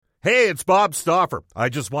Hey, it's Bob Stauffer. I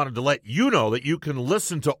just wanted to let you know that you can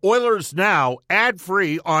listen to Oilers Now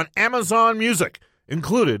ad-free on Amazon Music,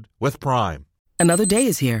 included with Prime. Another day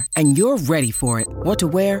is here, and you're ready for it. What to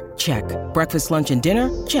wear? Check. Breakfast, lunch, and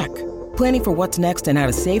dinner? Check. Planning for what's next and how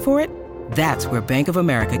to save for it? That's where Bank of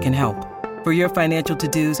America can help. For your financial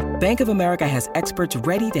to-dos, Bank of America has experts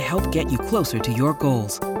ready to help get you closer to your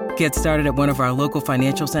goals. Get started at one of our local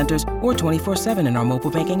financial centers or 24/7 in our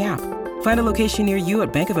mobile banking app. Find a location near you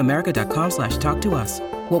at bankofamerica.com/talktous.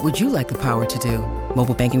 What would you like the power to do?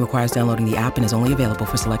 Mobile banking requires downloading the app and is only available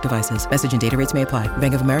for select devices. Message and data rates may apply.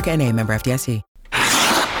 Bank of America N.A., member FDIC.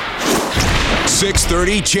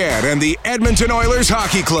 6:30 Chad and the Edmonton Oilers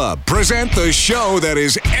Hockey Club present the show that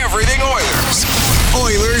is everything Oilers.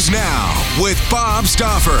 Oilers Now with Bob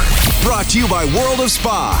Stauffer. Brought to you by World of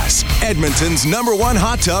Spas, Edmonton's #1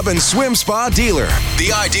 hot tub and swim spa dealer.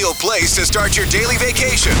 The ideal place to start your daily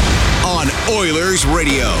vacation on Oilers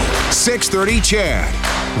Radio. 6:30 Chad.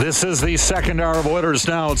 This is the second hour of Oilers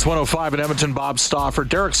Now. It's 105 in Edmonton. Bob Stauffer.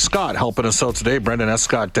 Derek Scott helping us out today. Brendan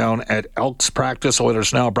Escott down at Elks practice.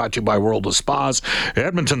 Oilers Now brought to you by World of Spas,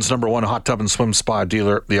 Edmonton's #1 hot tub and swim spa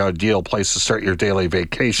dealer. The ideal place to start your daily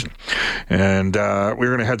vacation. And we're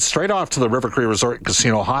going to head straight off to the River Cree Resort and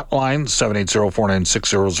Casino hotline,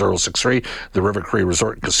 780-496-0063. The River Cree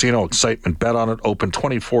Resort and Casino. Excitement bet on it. Open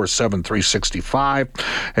 24/7, 365.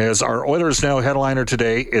 As our Oilers Now headliner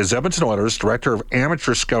today is Edmonton Oilers Director of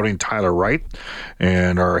Amateur Scouting Tyler Wright.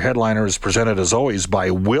 And our headliner is presented, as always,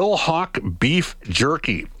 by Will Hawk Beef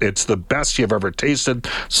Jerky. It's the best you've ever tasted.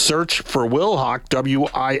 Search for Will Hawk,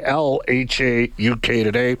 WILHAUK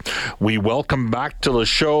today. We welcome back to the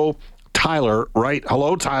show Tyler Wright.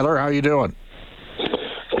 Hello, Tyler. How you doing?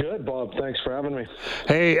 Good, Bob. Thanks for having me.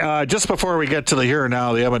 Hey, just before we get to the here and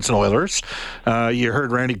now, the Edmonton Oilers, you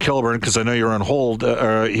heard Randy Kilburn, because I know you're on hold.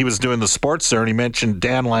 He was doing the sports there, and he mentioned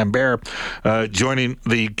Dan Lambert joining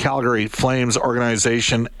the Calgary Flames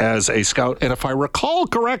organization as a scout. And if I recall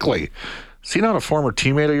correctly, is he not a former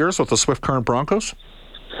teammate of yours with the Swift Current Broncos?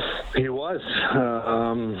 He was,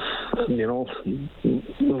 a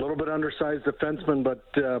little bit undersized defenseman,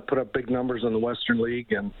 but put up big numbers in the Western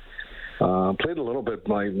League and played a little bit.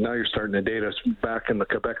 Now you're starting to date us back in the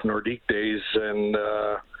Quebec Nordique days, and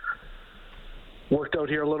worked out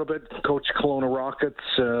here a little bit. Coached Kelowna Rockets,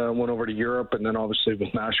 went over to Europe, and then obviously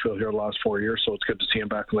with Nashville here the last 4 years. So it's good to see him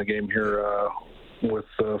back in the game here with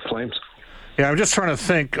the Flames. Yeah, I'm just trying to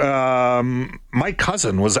think. My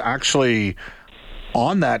cousin was actually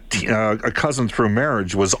on that a cousin through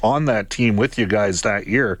marriage was on that team with you guys that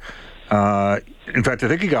year. In fact, I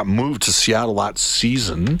think he got moved to Seattle that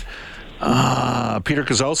season. Peter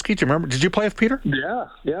Kozlowski, do you remember? Did you play with Peter? Yeah,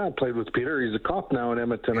 I played with Peter. He's a cop now in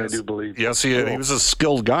Edmonton, yes. I do believe. Yes, he was a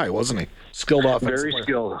skilled guy, wasn't he? Skilled offensive Very player.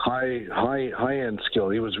 skilled, high-end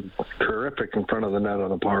skill. He was terrific in front of the net on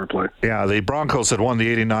the power play. Yeah, the Broncos had won the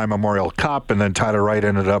 '89 Memorial Cup, and then Tyler Wright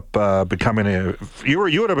ended up becoming you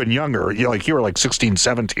would have been younger. You were like 16,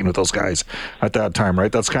 17 with those guys at that time,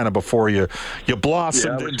 right? That's kind of before you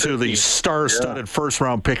blossomed into the star-studded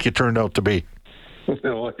first-round pick you turned out to be.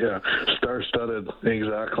 Oh, yeah, star-studded,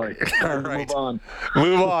 exactly. All right.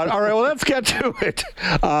 Move on. All right, well, let's get to it.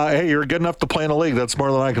 Hey, you're good enough to play in a league. That's more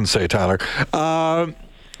than I can say, Tyler.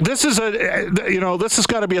 This is this has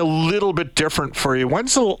got to be a little bit different for you.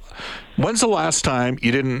 When's the last time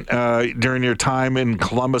you didn't, during your time in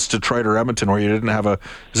Columbus, Detroit, or Edmonton, where you didn't have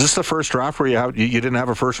is this the first draft where you didn't have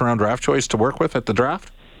a first-round draft choice to work with at the draft?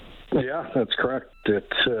 Yeah, that's correct. It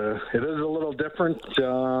is a little different.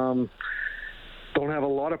 Don't have a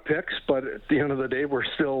lot of picks, but at the end of the day, we're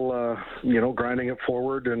still, grinding it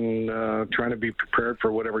forward and trying to be prepared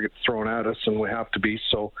for whatever gets thrown at us, and we have to be.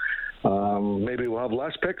 So maybe we'll have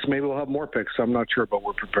less picks, maybe we'll have more picks. I'm not sure, but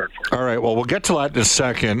we're prepared for it. All right, well, we'll get to that in a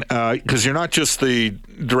second, because you're not just the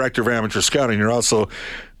director of amateur scouting, you're also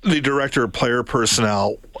the director of player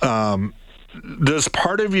personnel. Does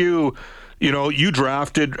part of you... you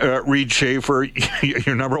drafted Reed Schaefer.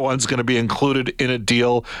 Your number one's going to be included in a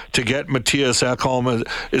deal to get Matthias Ekholm.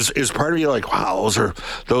 Is part of you like, wow,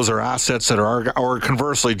 those are assets that are, or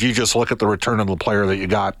conversely, do you just look at the return of the player that you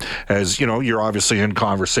got? As you're obviously in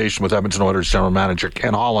conversation with Edmonton Oilers general manager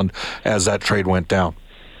Ken Holland as that trade went down.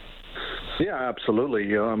 Yeah, absolutely.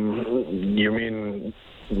 You mean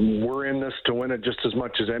we're in this to win it just as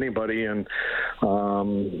much as anybody, and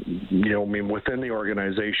within the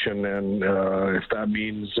organization, and if that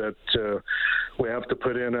means that we have to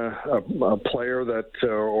put in a player that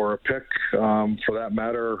or a pick, for that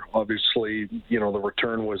matter, obviously, the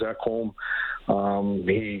return was Ekholm.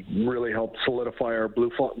 He really helped solidify our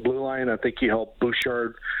blue line. I think he helped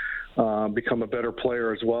Bouchard become a better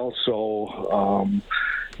player as well. So,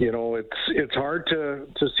 it's hard to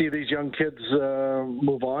see these young kids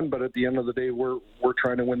move on, but at the end of the day, we're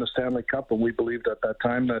trying to win the Stanley Cup, and we believed at that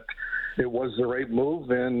time that it was the right move.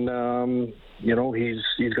 And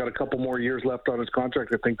he's got a couple more years left on his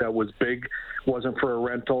contract. I think that was big. Wasn't for a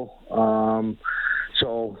rental.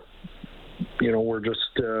 So we're just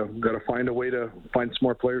got to find a way to find some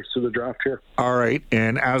more players to the draft here. All right,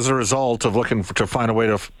 and as a result of looking to find a way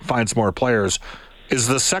to find some more players, is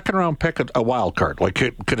the second-round pick a wild card? Like,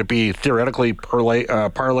 could it be theoretically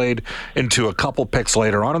parlayed into a couple picks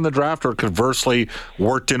later on in the draft, or conversely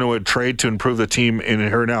worked into a trade to improve the team in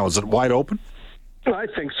here now? Is it wide open? I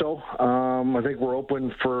think so. I think we're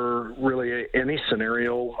open for really any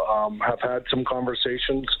scenario. Have had some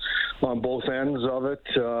conversations on both ends of it.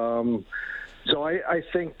 So I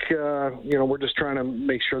think we're just trying to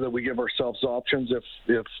make sure that we give ourselves options.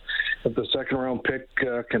 If the second round pick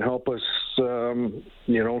can help us,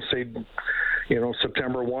 say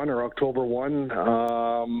September 1 or October 1,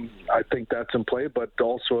 I think that's in play. But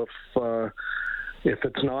also if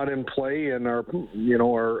it's not in play and our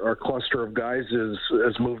cluster of guys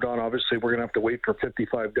has moved on, obviously we're going to have to wait for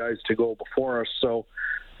 55 guys to go before us. So.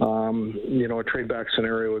 A trade back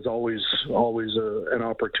scenario is always an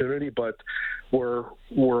opportunity, but we're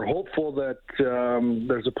hopeful that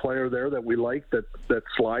there's a player there that we like that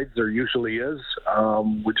slides. There usually is.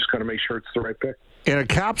 We just got to make sure it's the right pick. In a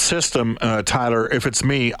cap system, Tyler, if it's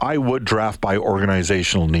me, I would draft by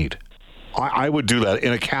organizational need. I would do that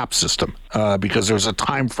in a cap system because there's a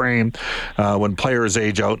time frame when players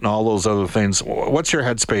age out and all those other things. What's your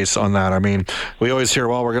headspace on that? I mean, we always hear,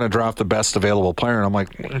 well, we're going to draft the best available player. And I'm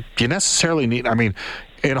like, do you necessarily need – I mean,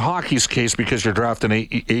 in hockey's case, because you're drafting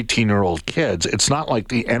 18-year-old kids, it's not like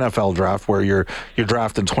the NFL draft where you're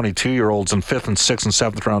drafting 22-year-olds and 5th and 6th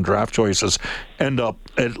and 7th round draft choices end up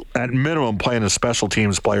at minimum playing as special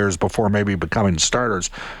teams players before maybe becoming starters.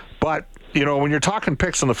 But – when you're talking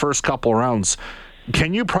picks in the first couple of rounds,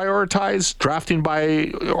 can you prioritize drafting by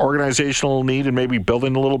organizational need and maybe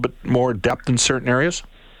building a little bit more depth in certain areas?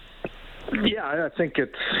 Yeah, I think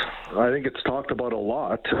it's talked about a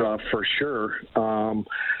lot for sure.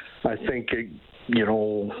 I think it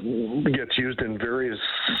gets used in various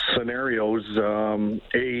scenarios.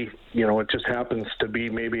 It just happens to be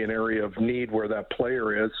maybe an area of need where that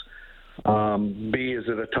player is. B, is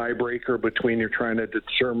it a tiebreaker between you're trying to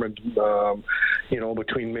determine,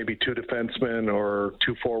 between maybe two defensemen or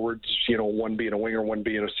two forwards, one being a winger, one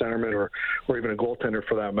being a centerman, or even a goaltender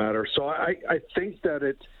for that matter. So I think that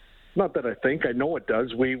I know it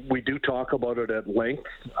does. We do talk about it at length.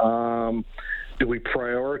 Do we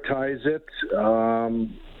prioritize it?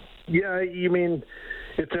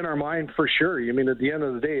 It's in our mind for sure. At the end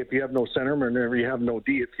of the day, if you have no centerman or you have no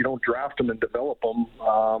D, if you don't draft them and develop them,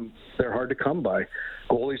 they're hard to come by.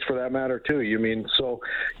 Goalies for that matter too. So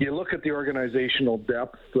you look at the organizational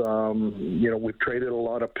depth. We've traded a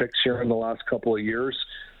lot of picks here in the last couple of years.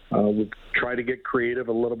 We've tried to get creative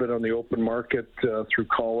a little bit on the open market through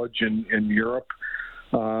college in Europe,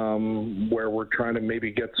 where we're trying to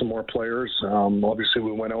maybe get some more players. Obviously,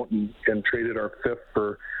 we went out and traded our 5th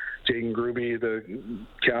for Jaden Gruby, the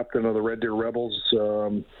captain of the Red Deer Rebels,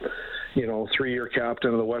 3-year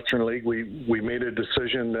captain of the Western League. We made a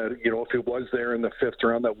decision that, if he was there in the 5th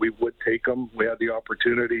round, that we would take him. We had the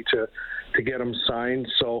opportunity to get him signed.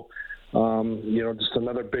 So, just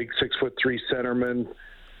another big 6'3" centerman,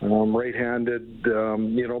 right-handed.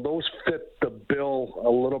 Those fit the bill a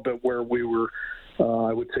little bit where we were,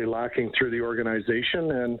 I would say, lacking through the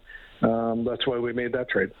organization, and that's why we made that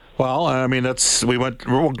trade. Well,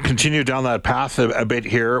 we'll continue down that path a bit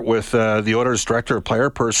here with the Oilers Director of Player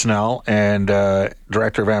Personnel and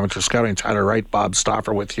Director of Amateur Scouting, Tyler Wright, Bob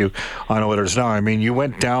Stauffer, with you on Oilers Now. You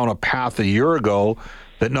went down a path a year ago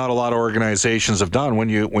that not a lot of organizations have done when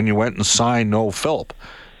you went and signed Noel Philp.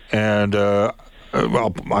 And I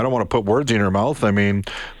don't want to put words in your mouth.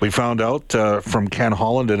 We found out from Ken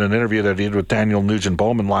Holland in an interview that he did with Daniel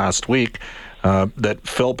Nugent-Bowman last week that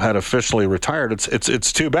Philp had officially retired.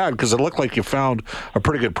 It's too bad because it looked like you found a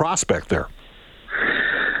pretty good prospect there.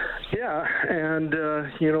 Yeah, and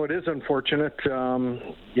it is unfortunate. He's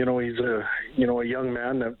a young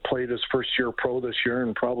man that played his first year pro this year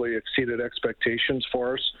and probably exceeded expectations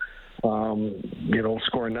for us.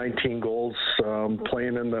 Scoring 19 goals,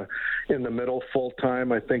 playing in the middle full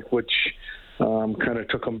time, I think, which kind of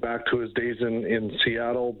took him back to his days in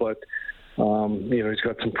Seattle. But he's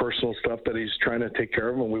got some personal stuff that he's trying to take care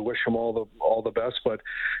of, and we wish him all the best. But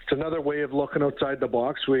it's another way of looking outside the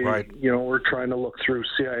box. We're trying to look through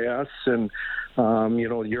CIS and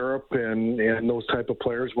Europe and those type of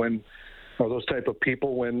players when are those type of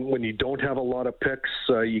people when you don't have a lot of picks,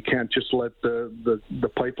 you can't just let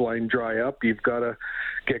the pipeline dry up. You've got to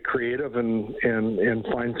get creative and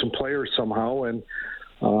find some players somehow. And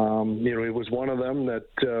he was one of them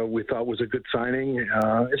that we thought was a good signing.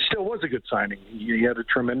 It still was a good signing. He had a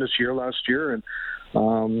tremendous year last year, and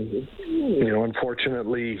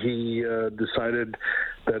unfortunately, he decided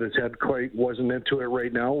that his head quite wasn't into it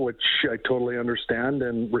right now, which I totally understand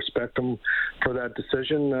and respect him for that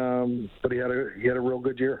decision. But he had a real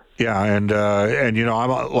good year. Yeah, and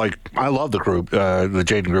I love the group, the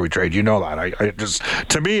Jaden Gruby trade. You know that. I just,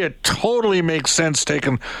 to me, it totally makes sense.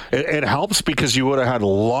 It helps because you would have had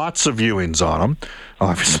lots of viewings on him.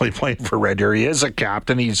 Obviously, playing for Red Deer, he is a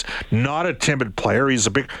captain. He's not a timid player. He's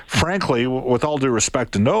frankly, with all due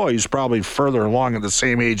respect to Noah, he's probably further along at the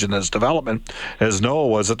same age in his development as Noah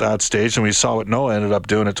was at that stage, and we saw what Noah ended up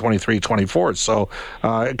doing at 23, 24. So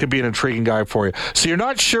it could be an intriguing guy for you. So you're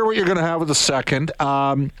not sure what you're going to have with the second.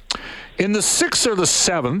 In the 6th or the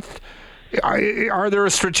 7th, are there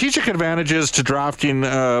strategic advantages to drafting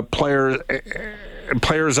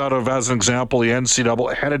players out of, as an example, the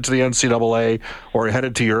NCAA, headed to the NCAA or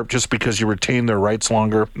headed to Europe just because you retain their rights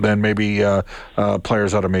longer than maybe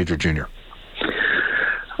players out of major junior?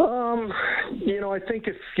 I think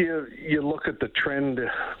if you look at the trend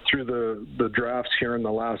through the drafts here in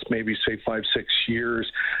the last maybe, say, 5-6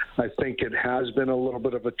 years, I think it has been a little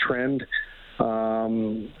bit of a trend.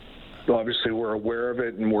 Obviously, we're aware of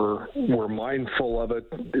it and we're mindful of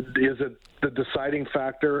it. Is it the deciding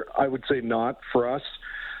factor? I would say not for us.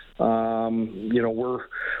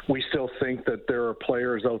 We still think that there are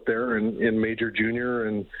players out there in major junior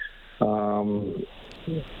and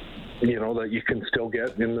that you can still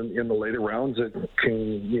get in the later rounds that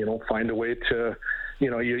can find a way to.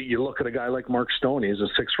 You look at a guy like Mark Stone. He's a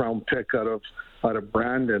 6th-round pick out of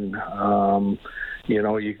Brandon. When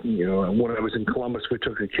I was in Columbus, we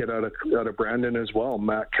took a kid out of Brandon as well,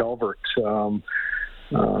 Matt Calvert. We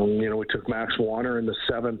took Max Warner in the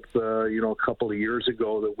 7th, a couple of years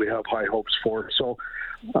ago that we have high hopes for. So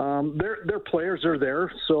their players are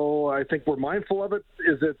there. So I think we're mindful of it.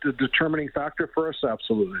 Is it the determining factor for us?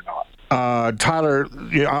 Absolutely not. Tyler,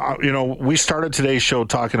 we started today's show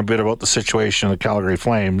talking a bit about the situation of the Calgary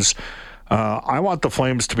Flames. I want the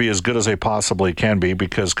Flames to be as good as they possibly can be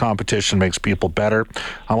because competition makes people better.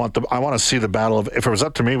 I want to see the battle of. If it was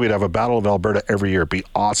up to me, we'd have a battle of Alberta every year. It'd be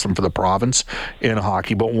awesome for the province in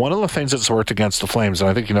hockey. But one of the things that's worked against the Flames, and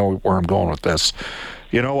I think you know where I'm going with this.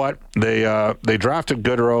 You know what? They drafted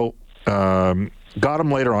Goodrow, got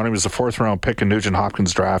him later on. He was the 4th-round pick in Nugent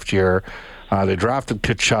Hopkins' draft year. They drafted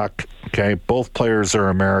Tkachuk. Okay, both players are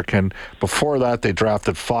American. Before that, they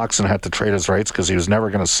drafted Fox and had to trade his rights because he was never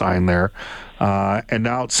going to sign there. And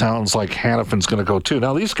now it sounds like Hanifin's going to go too.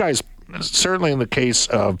 Now, these guys, certainly in the case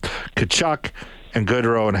of Tkachuk and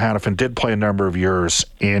Goodrow and Hanifin, did play a number of years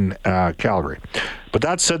in Calgary. But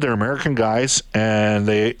that said, they're American guys, and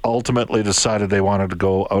they ultimately decided they wanted to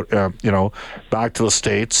go out, back to the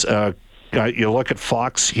States. You look at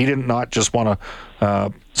Fox, he did not just want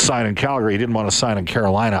to sign in Calgary. He didn't want to sign in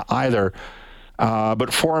Carolina either.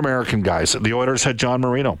 But 4 American guys. The Oilers had John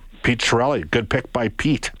Marino. Pete Chiarelli, good pick by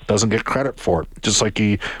Pete. Doesn't get credit for it. Just like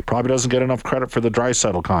he probably doesn't get enough credit for the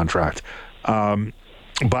Draisaitl contract.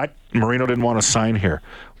 But Marino didn't want to sign here.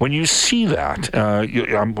 When you see that,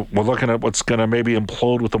 we're looking at what's going to maybe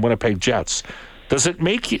implode with the Winnipeg Jets. Does it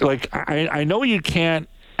make you, I know you can't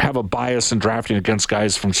have a bias in drafting against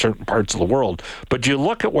guys from certain parts of the world, but do you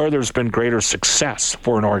look at where there's been greater success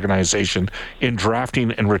for an organization in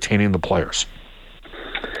drafting and retaining the players?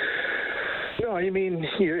 No, I mean,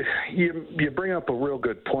 you bring up a real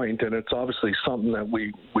good point, and it's obviously something that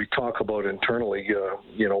we talk about internally,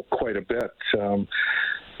 quite a bit.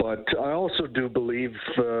 But I also do believe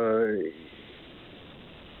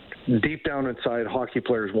deep down inside, hockey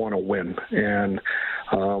players want to win. And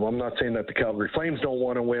I'm not saying that the Calgary Flames don't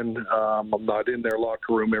want to win. I'm not in their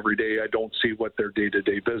locker room every day. I don't see what their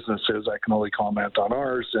day-to-day business is. I can only comment on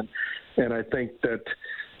ours. And I think that,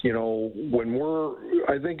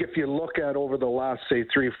 I think if you look at over the last, say,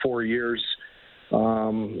 3 or 4 years,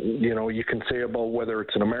 you can say about whether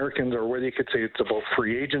it's an Americans or whether you could say it's about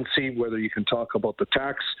free agency, whether you can talk about the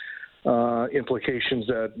tax implications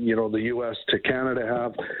that, the U.S. to Canada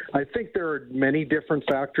have. I think there are many different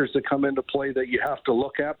factors that come into play that you have to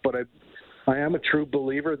look at, but I am a true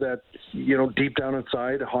believer that, deep down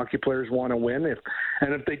inside, hockey players want to win. If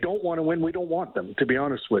they don't want to win, we don't want them, to be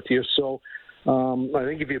honest with you. So I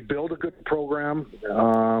think if you build a good program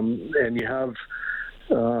and you have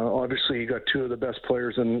Obviously, you got two of the best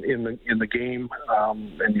players in the game,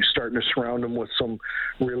 and you're starting to surround them with some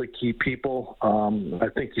really key people. I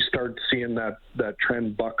think you start seeing that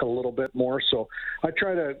trend buck a little bit more. So I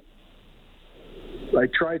try to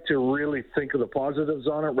really think of the positives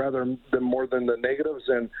on it rather than more than the negatives.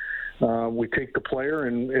 And we take the player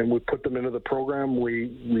and we put them into the program.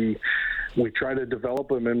 We try to develop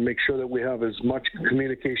them and make sure that we have as much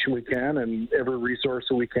communication we can and every resource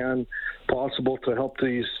that we can possible to help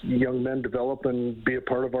these young men develop and be a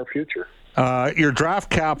part of our future. Your draft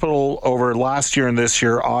capital over last year and this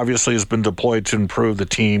year obviously has been deployed to improve the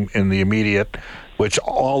team in the immediate, which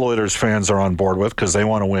all Oilers fans are on board with because they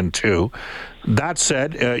want to win too. That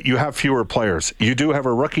said, you have fewer players. You do have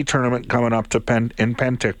a rookie tournament coming up in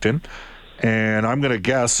Penticton. And I'm going to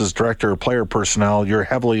guess, as director of player personnel, you're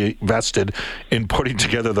heavily vested in putting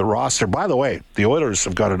together the roster. By the way, the Oilers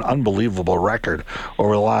have got an unbelievable record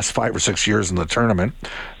over the last 5 or 6 years in the tournament.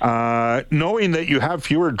 Knowing that you have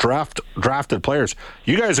fewer drafted players,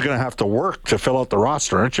 you guys are going to have to work to fill out the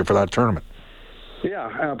roster, aren't you, for that tournament? Yeah,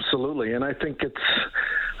 absolutely. And I think it's,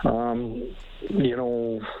 and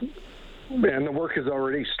the work has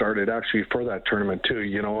already started actually for that tournament too.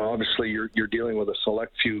 Obviously you're dealing with a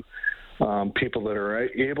select few people that are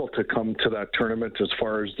able to come to that tournament. As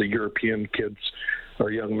far as the European kids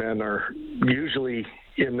or young men are usually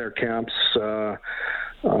in their camps. The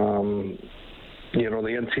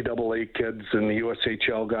NCAA kids and the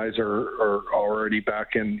USHL guys are already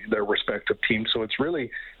back in their respective teams. So it's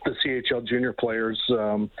really the CHL junior players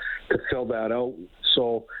to fill that out.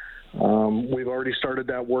 So we've already started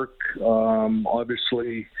that work.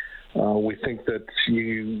 Obviously, we think that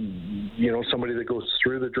somebody that goes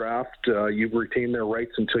through the draft, you retain their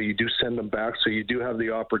rights until you do send them back. So you do have the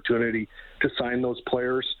opportunity to sign those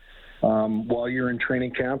players while you're in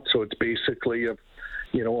training camp. So it's basically a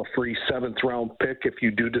free 7th round pick if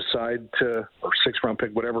you do decide to, or 6th round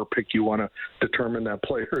pick, whatever pick you want to determine that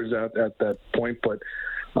player is at that point. But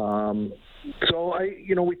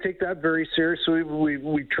we take that very seriously.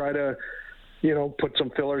 We try to put some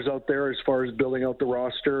fillers out there as far as building out the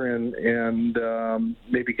roster and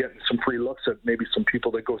maybe getting some free looks at maybe some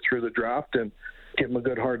people that go through the draft and give them a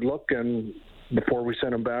good hard look. And before we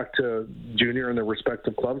send them back to junior in their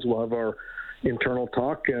respective clubs, we'll have our internal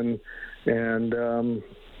talk and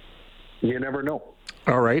you never know.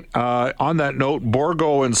 All right. On that note,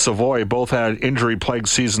 Borgo and Savoy both had injury-plagued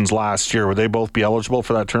seasons last year. Would they both be eligible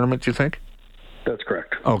for that tournament, do you think? That's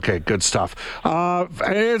correct. Okay, good stuff.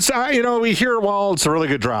 It's we hear, well, it's a really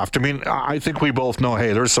good draft. I mean, I think we both know,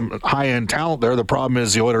 hey, there's some high-end talent there. The problem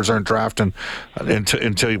is the Oilers aren't drafting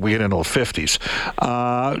until we get into the 50s.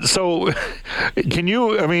 So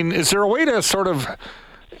is there a way to sort of,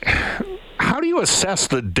 how do you assess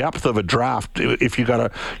the depth of a draft if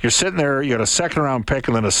you're sitting there, you got a 2nd-round pick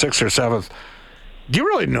and then a 6th or 7th? Do you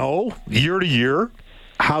really know year to year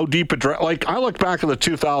how deep a draft? Like, I look back at the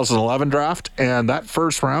 2011 draft, and that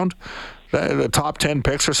first round, the top 10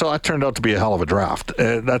 picks or so, that turned out to be a hell of a draft.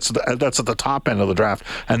 That's at the top end of the draft.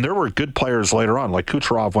 And there were good players later on. Like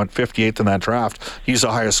Kucherov went 58th in that draft. He's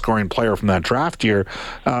the highest scoring player from that draft year.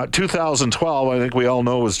 2012, I think we all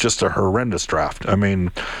know, was just a horrendous draft. I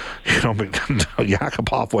mean,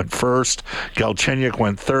 Yakupov went 1st. Galchenyuk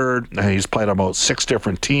went 3rd. And he's played about 6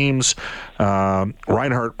 different teams.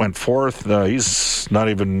 Reinhart went 4th. He's not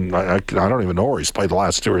even, I don't even know where he's played the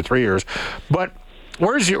last 2 or 3 years. But do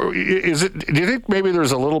you think maybe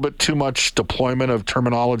there's a little bit too much deployment of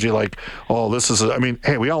terminology like,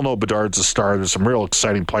 hey, we all know Bedard's a star. There's some real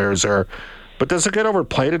exciting players there. But does it get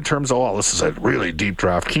overplayed in terms of, this is a really deep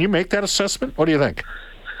draft? Can you make that assessment? What do you think?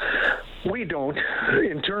 We don't.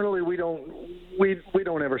 Internally, we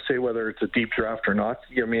don't ever say whether it's a deep draft or not.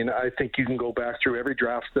 I mean, I think you can go back through every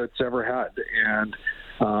draft that's ever had. And,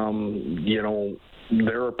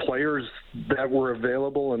 there are players that were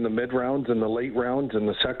available in the mid rounds and the late rounds and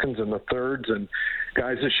the 2nds and the 3rds and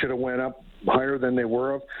guys that should have went up higher than they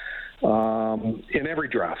were in every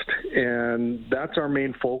draft. And that's our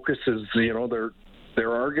main focus is,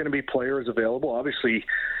 there are going to be players available. Obviously,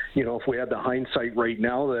 if we had the hindsight right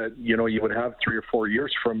now that, you would have 3 or 4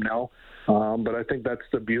 years from now. But I think that's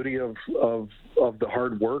the beauty of the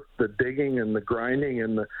hard work, the digging and the grinding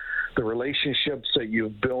and the relationships that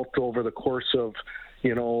you've built over the course of,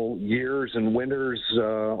 years and winters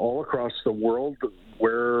all across the world.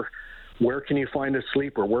 Where can you find a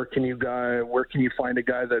sleeper? Where can you find a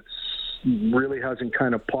guy that's really hasn't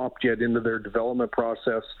kind of popped yet into their development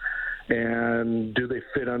process? And do they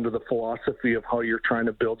fit under the philosophy of how you're trying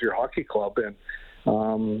to build your hockey club? And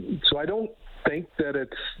so I don't think that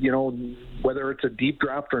it's, whether it's a deep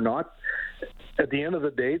draft or not, at the end of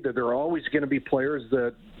the day, that there are always going to be players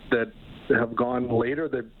that have gone later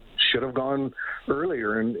that should have gone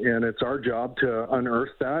earlier, and it's our job to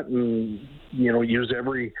unearth that and use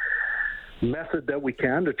every method that we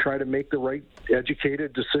can to try to make the right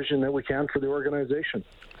educated decision that we can for the organization.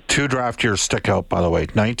 2 draft years stick out, by the way,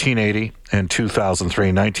 1980 and 2003.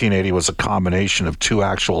 1980 was a combination of 2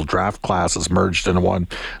 actual draft classes merged into one.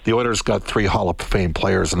 The Oilers got 3 Hall of Fame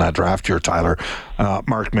players in that draft year, Tyler.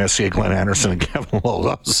 Mark Messier, Glenn Anderson, and Kevin Lowe.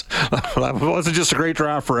 That wasn't just a great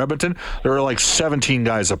draft for Edmonton. There were like 17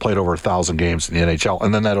 guys that played over 1,000 games in the NHL.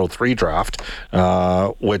 And then that 03 draft,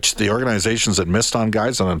 which the organizations had missed on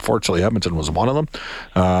guys, and unfortunately Edmonton was one of them.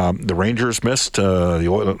 The Rangers missed.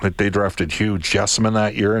 They drafted Hugh Jessamine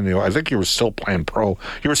that year. And I think he was still playing pro.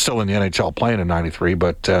 He was still in the NHL playing in 93,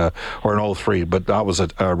 or in 03, but that was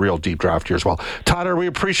a real deep draft year as well. Tyler, we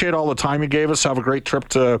appreciate all the time you gave us. Have a great trip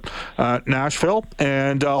to Nashville,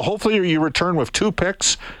 and hopefully you return with 2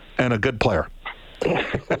 picks and a good player.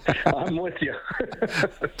 I'm with you.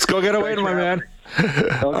 Let's go get away, my man.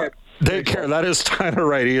 Okay. Take care. That is Tyler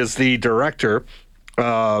Wright. He is the director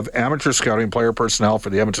of amateur scouting, player personnel for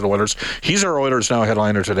the Edmonton Oilers. He's our Oilers Now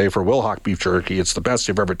headliner today for Wilhauk Beef Jerky. It's the best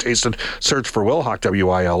you've ever tasted. Search for Wilhauk,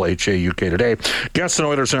 Wilhauk today. Guests and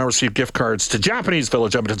Oilers Now receive gift cards to Japanese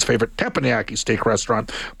Village, Edmonton's favorite teppanyaki steak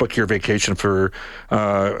restaurant. Book your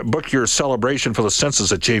celebration for the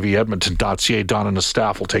senses at jvedmonton.ca. Don and the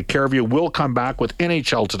staff will take care of you. We'll come back with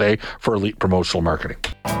NHL Today for Elite Promotional Marketing.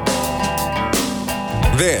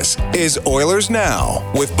 This is Oilers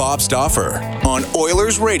Now with Bob Stauffer on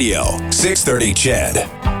Oilers Radio, 630 CHED.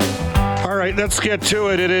 All right, let's get to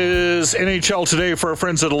it. It is NHL Today for our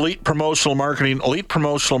friends at Elite Promotional Marketing. Elite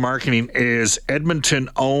Promotional Marketing is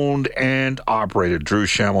Edmonton-owned and operated. Drew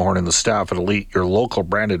Shamahorn and the staff at Elite, your local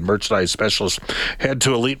branded merchandise specialist. Head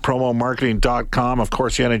to elitepromomarketing.com. Of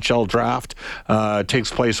course, the NHL Draft takes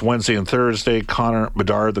place Wednesday and Thursday. Connor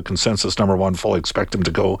Bedard, the consensus number 1, fully expect him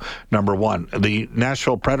to go number 1. The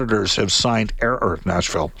Nashville Predators have signed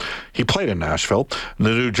Nashville. He played in Nashville.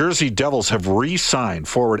 The New Jersey Devils have re-signed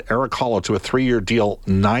forward Eric Holla to a 3-year deal,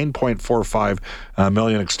 $9.45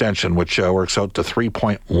 million extension, which works out to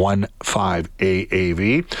 $3.15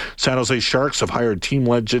 AAV. San Jose Sharks have hired team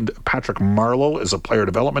legend Patrick Marleau as a player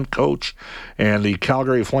development coach, and the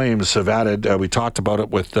Calgary Flames have added, we talked about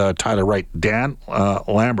it with Tyler Wright, Dan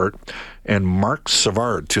Lambert and Mark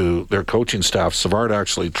Savard to their coaching staff. Savard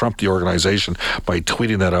actually trumped the organization by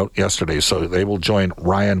tweeting that out yesterday, so they will join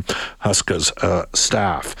Ryan Huska's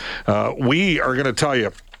staff. We are going to tell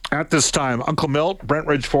you, at this time, Uncle Milt, Brent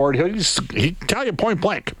Ridge Ford, he'll tell you point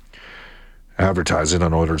blank. Advertising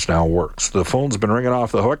on Oilers Now works. The phone's been ringing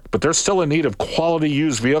off the hook, but they're still in need of quality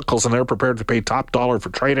used vehicles, and they're prepared to pay top dollar for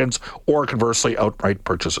trade-ins or, conversely, outright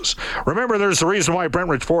purchases. Remember, there's a reason why Brent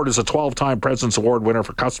Ridge Ford is a 12-time President's Award winner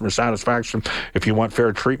for customer satisfaction. If you want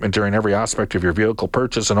fair treatment during every aspect of your vehicle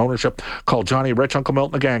purchase and ownership, call Johnny Rich, Uncle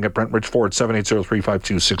Milton, and the gang at Brent Ridge Ford,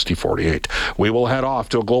 780-352-6048. We will head off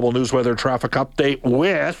to a global news weather traffic update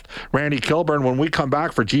with Randy Kilburn when we come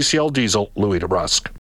back for GCL Diesel, Louis DeBrusque.